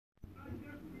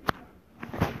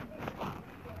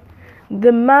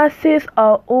The masses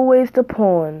are always the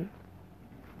pawn.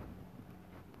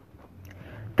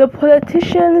 The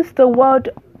politicians the world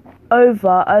over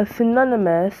are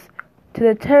synonymous to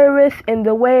the terrorists in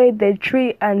the way they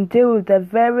treat and deal with their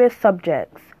various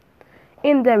subjects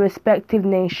in their respective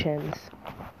nations.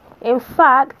 In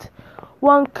fact,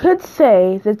 one could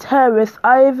say the terrorists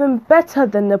are even better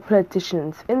than the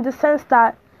politicians in the sense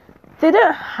that they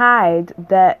don't hide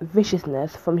their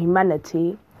viciousness from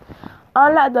humanity,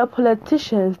 unlike the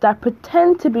politicians that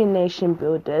pretend to be nation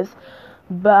builders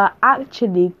but are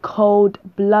actually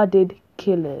cold-blooded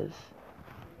killers.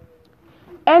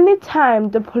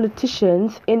 Anytime the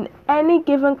politicians in any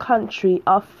given country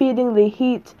are feeling the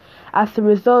heat as a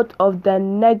result of their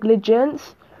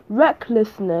negligence,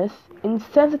 recklessness,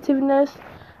 insensitiveness,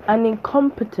 and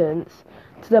incompetence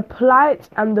to the plight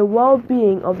and the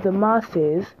well-being of the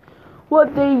masses,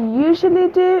 what they usually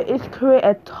do is create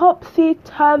a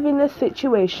topsy-turviness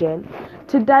situation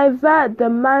to divert the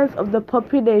minds of the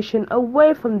population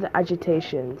away from the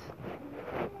agitations.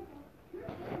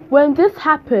 When this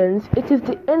happens, it is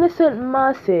the innocent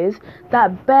masses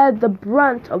that bear the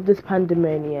brunt of this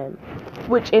pandemonium,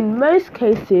 which in most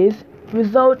cases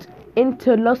result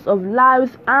into loss of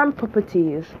lives and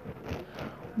properties.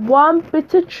 One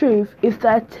bitter truth is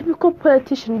that a typical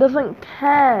politician doesn't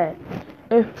care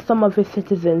if some of his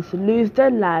citizens lose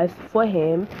their lives for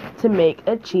him to make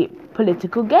a cheap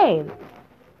political gain.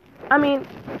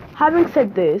 Having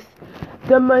said this,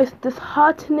 the most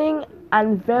disheartening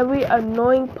and very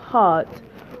annoying part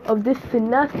of this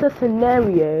sinister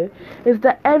scenario is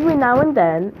that every now and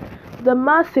then, the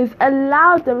masses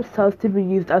allow themselves to be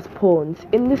used as pawns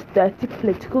in this dirty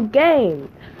political game.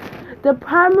 The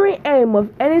primary aim of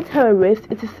any terrorist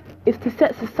is to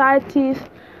set societies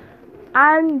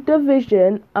and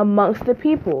division amongst the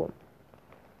people.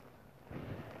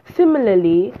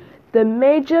 Similarly, the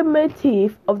major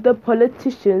motive of the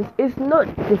politicians is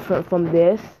not different from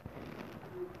this,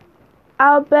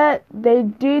 albeit they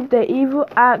do their evil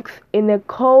acts in a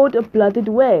cold-blooded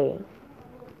way.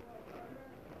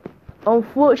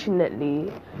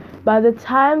 Unfortunately, by the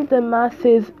time the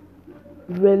masses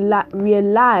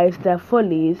realize their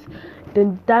follies, the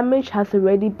damage has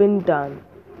already been done.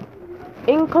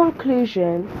 In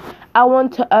conclusion, I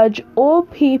want to urge all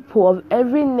people of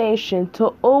every nation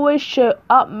to always show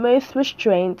utmost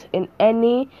restraint in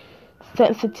any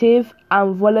sensitive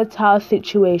and volatile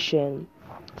situation,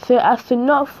 so as to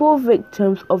not fall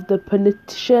victims of the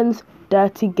politicians'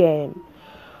 dirty game.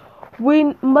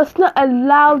 We must not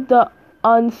allow the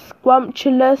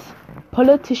unscrupulous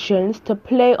politicians to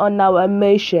play on our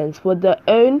emotions for their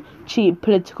own cheap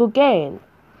political gain.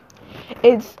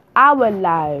 It's our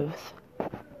lives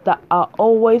that are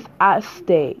always at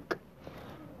stake.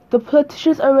 The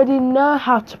politicians already know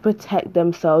how to protect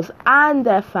themselves and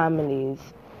their families.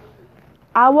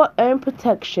 Our own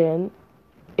protection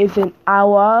is in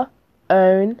our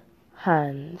own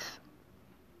hands.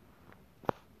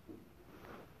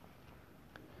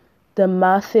 The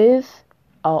masses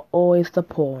are always the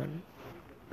pawn.